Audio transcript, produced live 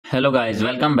Hello guys,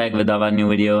 welcome back with our new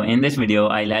video. In this video,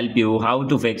 I'll help you how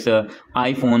to fix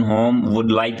iPhone home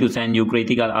would like to send you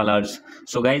critical alerts.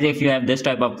 So guys, if you have this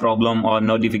type of problem or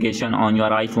notification on your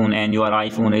iPhone and your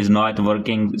iPhone is not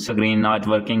working, screen not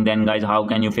working, then guys, how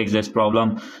can you fix this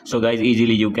problem? So guys,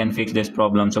 easily you can fix this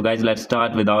problem. So guys, let's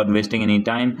start without wasting any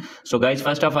time. So guys,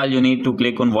 first of all, you need to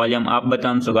click on volume up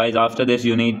button. So guys, after this,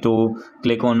 you need to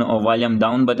click on volume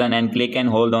down button and click and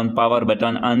hold on power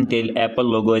button until Apple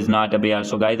logo is not appear.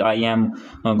 So guys, I am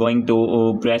going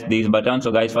to press these buttons.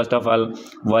 So guys, first of all,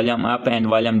 volume up and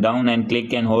volume down and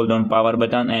click and hold on power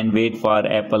button and wait for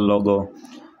Apple logo.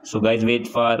 So guys, wait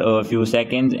for a few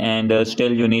seconds and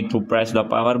still you need to press the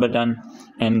power button.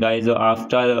 And guys,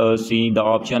 after see the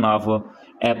option of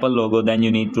Apple logo, then you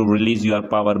need to release your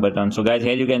power button. So guys,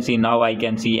 here you can see now I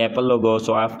can see Apple logo.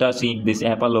 So after seeing this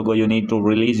Apple logo, you need to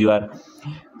release your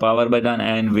power button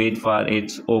and wait for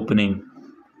its opening.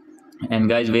 And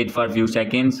guys, wait for a few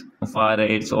seconds for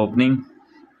its opening,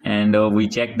 and we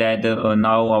check that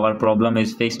now our problem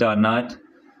is fixed or not.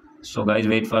 So guys,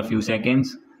 wait for a few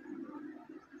seconds.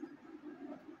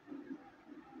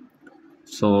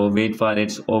 So wait for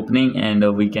its opening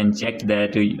and we can check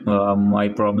that my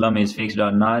problem is fixed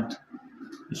or not.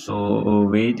 So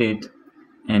wait it,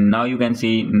 and now you can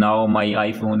see now my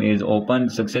iPhone is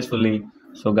opened successfully.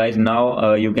 So guys,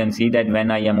 now you can see that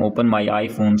when I am open my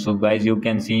iPhone, so guys, you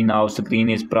can see now screen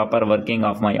is proper working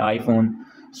of my iPhone.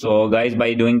 So guys,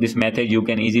 by doing this method you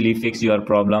can easily fix your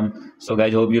problem. So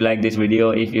guys, hope you like this video.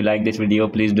 If you like this video,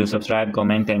 please do subscribe,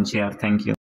 comment and share. Thank you.